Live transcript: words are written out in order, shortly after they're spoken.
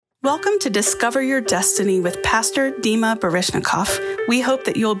Welcome to Discover Your Destiny with Pastor Dima Baryshnikov. We hope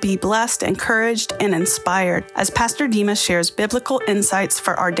that you'll be blessed, encouraged, and inspired as Pastor Dima shares biblical insights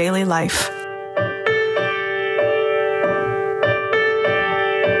for our daily life.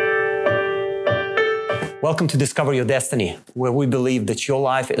 Welcome to Discover Your Destiny, where we believe that your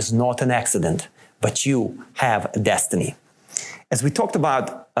life is not an accident, but you have a destiny. As we talked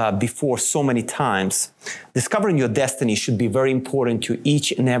about before so many times, discovering your destiny should be very important to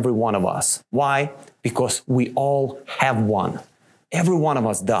each and every one of us. Why? Because we all have one. Every one of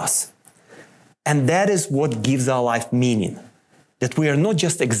us does. And that is what gives our life meaning. That we are not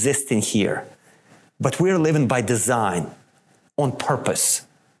just existing here, but we are living by design, on purpose,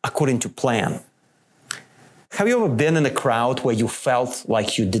 according to plan. Have you ever been in a crowd where you felt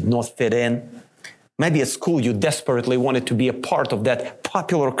like you did not fit in? Maybe at school you desperately wanted to be a part of that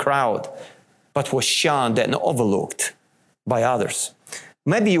popular crowd, but was shunned and overlooked by others.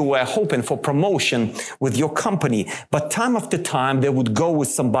 Maybe you were hoping for promotion with your company, but time after time they would go with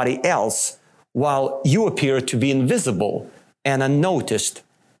somebody else while you appeared to be invisible and unnoticed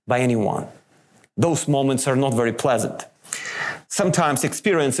by anyone. Those moments are not very pleasant. Sometimes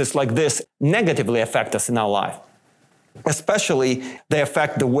experiences like this negatively affect us in our life. Especially, they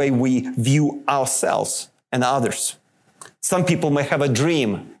affect the way we view ourselves and others. Some people may have a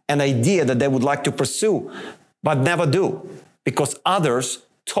dream, an idea that they would like to pursue, but never do, because others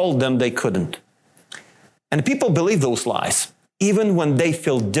told them they couldn't. And people believe those lies, even when they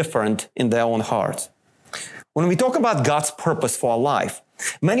feel different in their own hearts. When we talk about God's purpose for our life,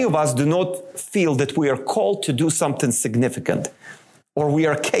 many of us do not feel that we are called to do something significant, or we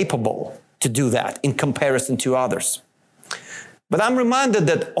are capable to do that in comparison to others. But I'm reminded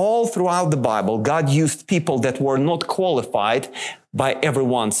that all throughout the Bible, God used people that were not qualified by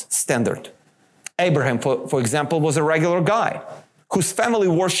everyone's standard. Abraham, for example, was a regular guy whose family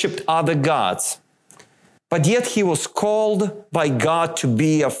worshipped other gods. But yet he was called by God to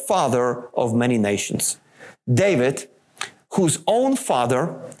be a father of many nations. David, whose own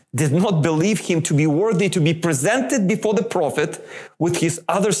father did not believe him to be worthy to be presented before the prophet with his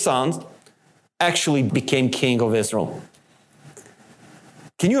other sons, actually became king of Israel.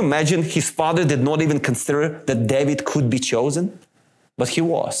 Can you imagine his father did not even consider that David could be chosen? But he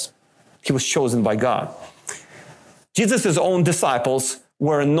was. He was chosen by God. Jesus' own disciples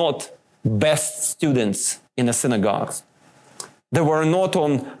were not best students in the synagogues. They were not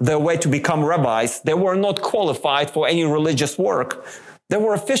on their way to become rabbis. They were not qualified for any religious work. They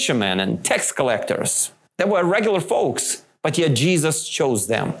were fishermen and tax collectors. They were regular folks, but yet Jesus chose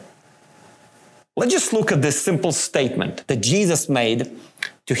them. Let's just look at this simple statement that Jesus made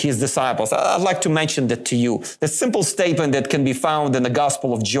to his disciples. I'd like to mention that to you. The simple statement that can be found in the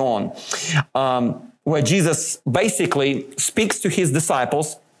Gospel of John, where Jesus basically speaks to his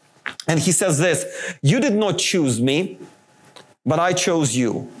disciples, and he says this: "You did not choose me, but I chose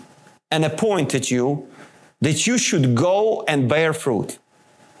you and appointed you that you should go and bear fruit,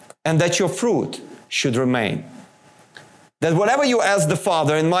 and that your fruit should remain. That whatever you ask the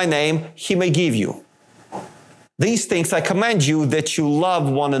Father in my name, he may give you. These things I command you, that you love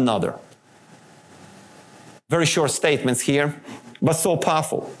one another." Very short statements here, but so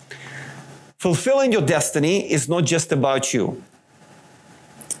powerful. Fulfilling your destiny is not just about you,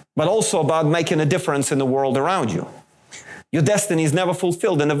 but also about making a difference in the world around you. Your destiny is never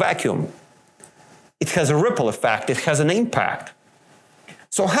fulfilled in a vacuum. It has a ripple effect. It has an impact.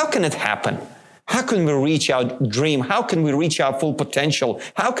 So how can it happen? How can we reach our dream? How can we reach our full potential?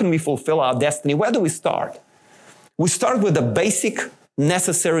 How can we fulfill our destiny? Where do we start? We start with the basic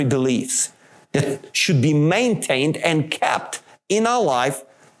necessary beliefs that should be maintained and kept in our life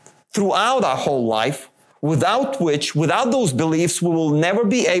throughout our whole life, without those beliefs, we will never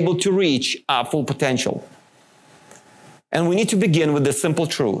be able to reach our full potential. And we need to begin with the simple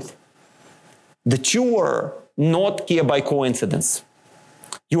truth that you were not here by coincidence.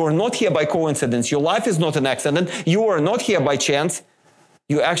 You are not here by coincidence. Your life is not an accident. You are not here by chance.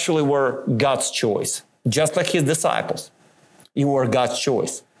 You actually were God's choice, just like his disciples. You were God's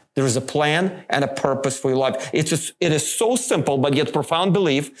choice. There is a plan and a purpose for your life. It is so simple, but yet profound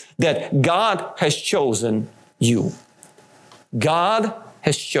belief that God has chosen you. God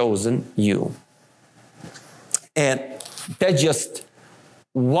has chosen you. And that's just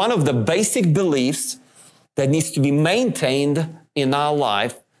one of the basic beliefs that needs to be maintained in our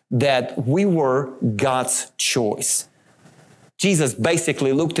life, that we were God's choice. Jesus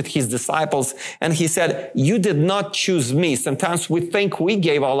basically looked at his disciples and he said, "You did not choose me." Sometimes we think we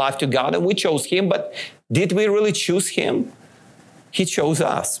gave our life to God and we chose him, but did we really choose him? He chose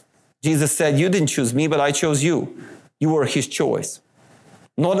us. Jesus said, "You didn't choose me, but I chose you." You were his choice.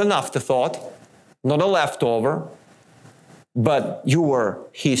 not an afterthought, not a leftover, but you were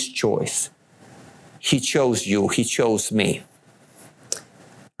His choice. He chose you. He chose me.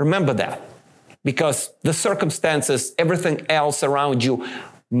 Remember that, because the circumstances, everything else around you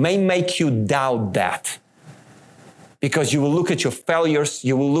may make you doubt that. Because you will look at your failures,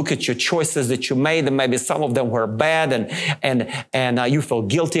 you will look at your choices that you made, and maybe some of them were bad, and you feel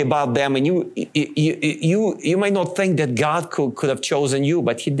guilty about them, and you may not think that God could have chosen you,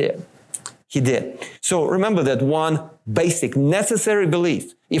 but He did. He did. So remember that one basic, necessary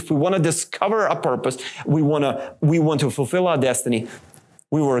belief. If we want to discover our purpose, we want to fulfill our destiny,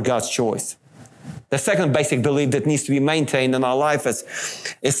 we were God's choice. The second basic belief that needs to be maintained in our life is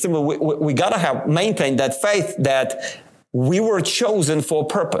simply we got to have maintained that faith that we were chosen for a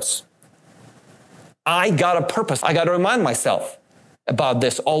purpose. I got a purpose. I got to remind myself about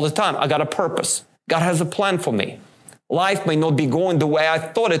this all the time. I got a purpose. God has a plan for me. Life may not be going the way I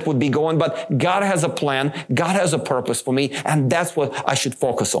thought it would be going, but God has a plan. God has a purpose for me, and that's what I should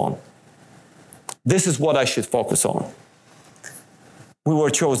focus on. This is what I should focus on. We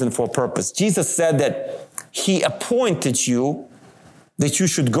were chosen for a purpose. Jesus said that He appointed you that you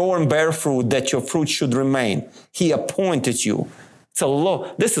should go and bear fruit, that your fruit should remain. He appointed you.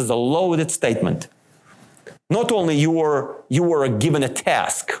 This is a loaded statement. Not only you were given a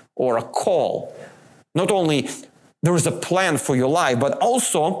task or a call, not only there is a plan for your life, but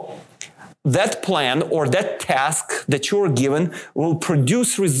also that plan or that task that you're given will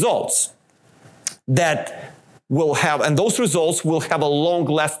produce results that will have, and those results will have a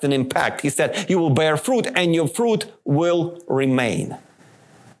long-lasting impact. He said, you will bear fruit and your fruit will remain.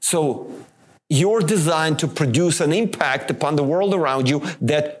 So you're designed to produce an impact upon the world around you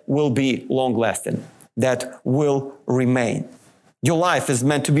that will be long-lasting, that will remain. Your life is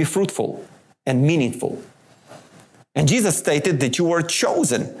meant to be fruitful and meaningful. And Jesus stated that you were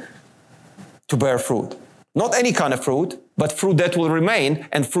chosen to bear fruit. Not any kind of fruit, but fruit that will remain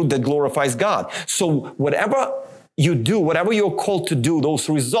and fruit that glorifies God. So whatever you do, whatever you're called to do, those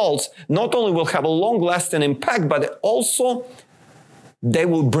results not only will have a long-lasting impact, but also they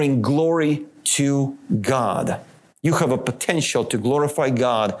will bring glory to God. You have a potential to glorify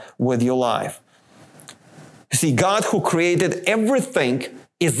God with your life. You see, God who created everything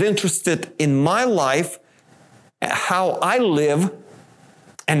is interested in my life, how I live,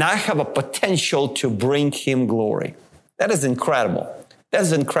 and I have a potential to bring Him glory. That is incredible. That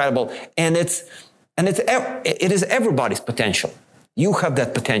is incredible. And it is everybody's potential. You have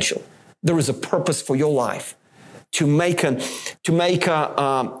that potential. There is a purpose for your life to make a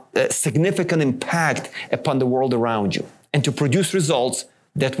significant impact upon the world around you and to produce results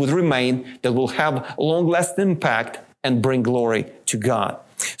that would remain, that will have a long-lasting impact and bring glory to God.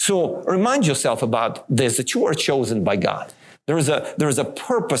 So remind yourself about this, that you are chosen by God. There is a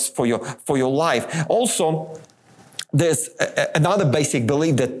purpose for your life. Also, there's another basic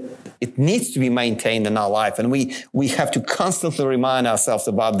belief that it needs to be maintained in our life, and we have to constantly remind ourselves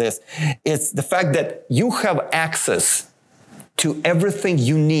about this. It's the fact that you have access to everything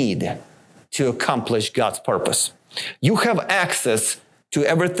you need to accomplish God's purpose. You have access to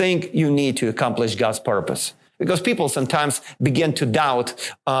everything you need to accomplish God's purpose. Because people sometimes begin to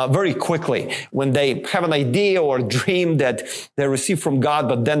doubt very quickly when they have an idea or a dream that they receive from God,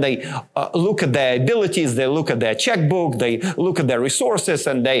 but then they look at their abilities, they look at their checkbook, they look at their resources,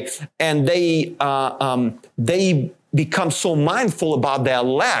 and they become so mindful about their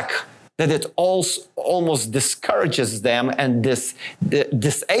lack that it almost discourages them and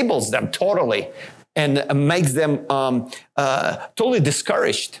disables them totally and makes them totally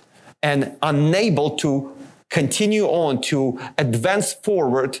discouraged and unable to continue on to advance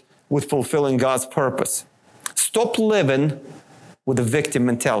forward with fulfilling God's purpose. Stop living with a victim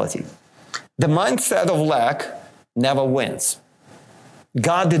mentality. The mindset of lack never wins.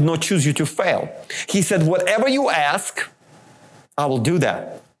 God did not choose you to fail. He said, whatever you ask, I will do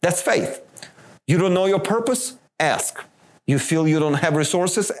that. That's faith. You don't know your purpose? Ask. You feel you don't have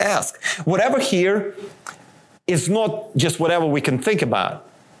resources? Ask. Whatever here is not just whatever we can think about.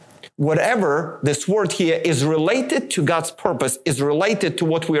 Whatever, this word here is related to God's purpose, is related to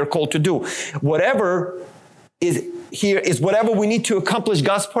what we are called to do. Whatever is here is whatever we need to accomplish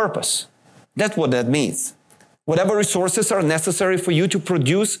God's purpose. That's what that means. Whatever resources are necessary for you to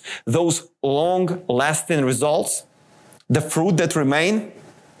produce those long-lasting results, the fruit that remain,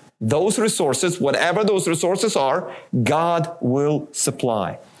 those resources, whatever those resources are, God will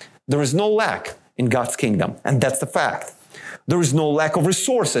supply. There is no lack in God's kingdom, and that's the fact. There is no lack of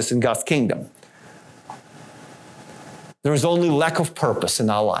resources in God's kingdom. There is only lack of purpose in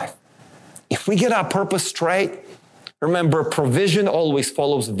our life. If we get our purpose straight, Remember, provision always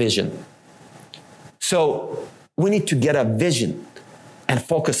follows vision. So we need to get a vision and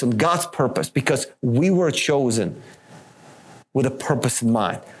focus on God's purpose, because we were chosen with a purpose in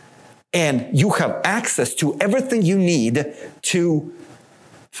mind. And you have access to everything you need to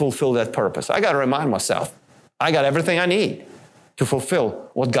fulfill that purpose. I got to remind myself, I got everything I need to fulfill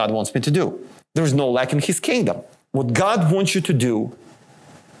what God wants me to do. There's no lack in His kingdom. What God wants you to do,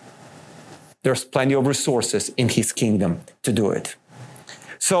 there's plenty of resources in His kingdom to do it.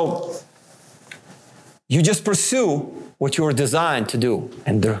 So you just pursue what you were designed to do,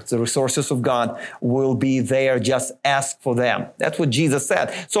 and the resources of God will be there. Just ask for them. That's what Jesus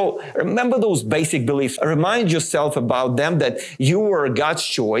said. So remember those basic beliefs. Remind yourself about them, that you were God's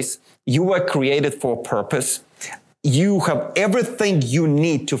choice. You were created for a purpose. You have everything you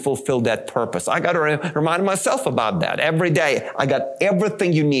need to fulfill that purpose. I got to remind myself about that every day. I got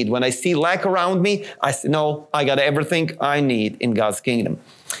everything you need. When I see lack around me, I say, no, I got everything I need in God's kingdom.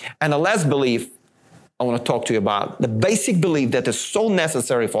 And the last belief I want to talk to you about, the basic belief that is so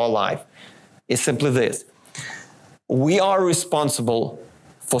necessary for our life, is simply this. We are responsible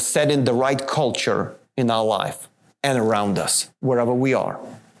for setting the right culture in our life and around us, wherever we are.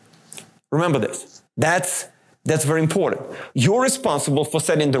 Remember this. That's very important. You're responsible for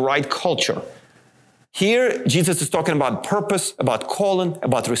setting the right culture. Here, Jesus is talking about purpose, about calling,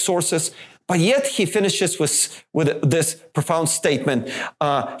 about resources, but yet He finishes with this profound statement.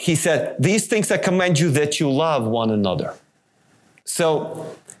 He said, these things I command you, that you love one another.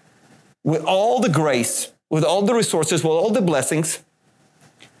 So with all the grace, with all the resources, with all the blessings,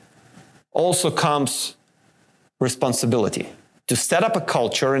 also comes responsibility to set up a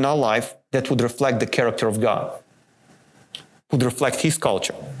culture in our life that would reflect the character of God, would reflect His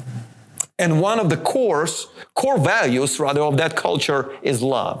culture. And one of the core values, of that culture is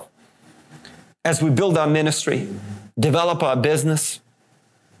love. As we build our ministry, develop our business,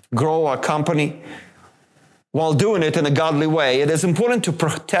 grow our company, while doing it in a godly way, it is important to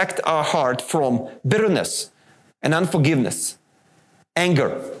protect our heart from bitterness and unforgiveness,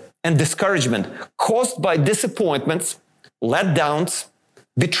 anger and discouragement caused by disappointments, letdowns,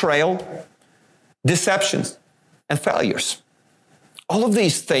 betrayal, deceptions, and failures. All of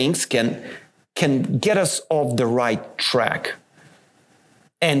these things can get us off the right track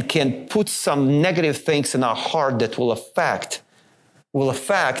and can put some negative things in our heart that will affect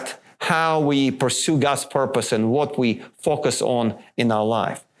how we pursue God's purpose and what we focus on in our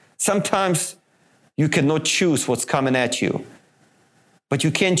life. Sometimes you cannot choose what's coming at you, but you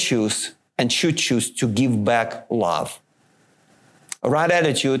can choose and should choose to give back love. A right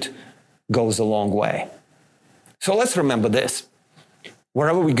attitude goes a long way. So let's remember this.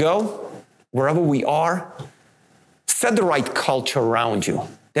 Wherever we go, wherever we are, set the right culture around you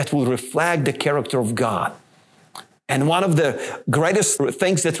that will reflect the character of God. And one of the greatest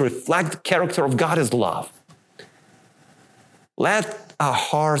things that reflect the character of God is love. Let our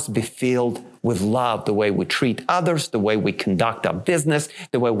hearts be filled with love, the way we treat others, the way we conduct our business,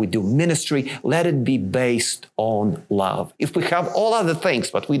 the way we do ministry. Let it be based on love. If we have all other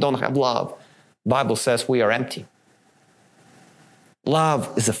things, but we don't have love, the Bible says we are empty.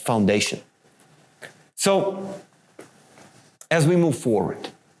 Love is a foundation. So, as we move forward,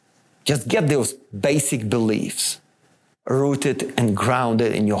 just get those basic beliefs rooted and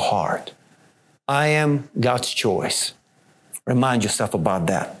grounded in your heart. I am God's choice. Remind yourself about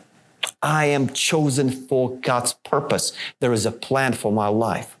that. I am chosen for God's purpose. There is a plan for my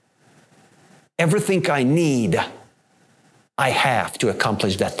life. Everything I need, I have to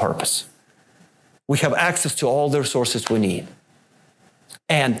accomplish that purpose. We have access to all the resources we need.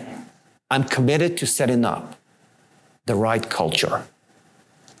 And I'm committed to setting up the right culture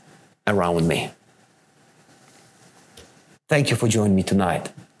around me. Thank you for joining me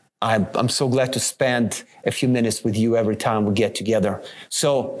tonight. I'm so glad to spend a few minutes with you every time we get together.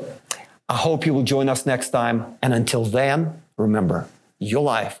 So I hope you will join us next time. And until then, remember, your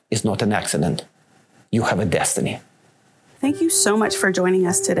life is not an accident. You have a destiny. Thank you so much for joining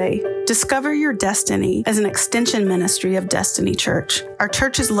us today. Discover Your Destiny is an extension ministry of Destiny Church. Our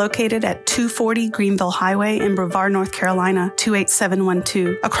church is located at 240 Greenville Highway in Brevard, North Carolina,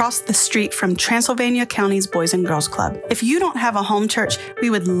 28712, across the street from Transylvania County's Boys and Girls Club. If you don't have a home church,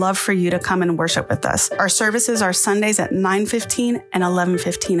 we would love for you to come and worship with us. Our services are Sundays at 9:15 and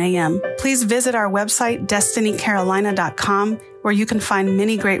 11:15 a.m. Please visit our website, destinycarolina.com, where you can find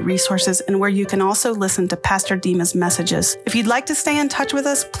many great resources and where you can also listen to Pastor Dima's messages. If you'd like to stay in touch with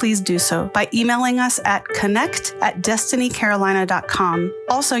us, please do so by emailing us at connect@destinycarolina.com.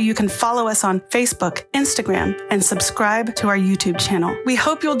 Also, you can follow us on Facebook, Instagram, and subscribe to our YouTube channel. We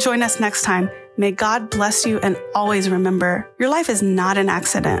hope you'll join us next time. May God bless you, and always remember, your life is not an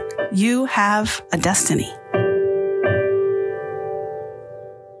accident. You have a destiny.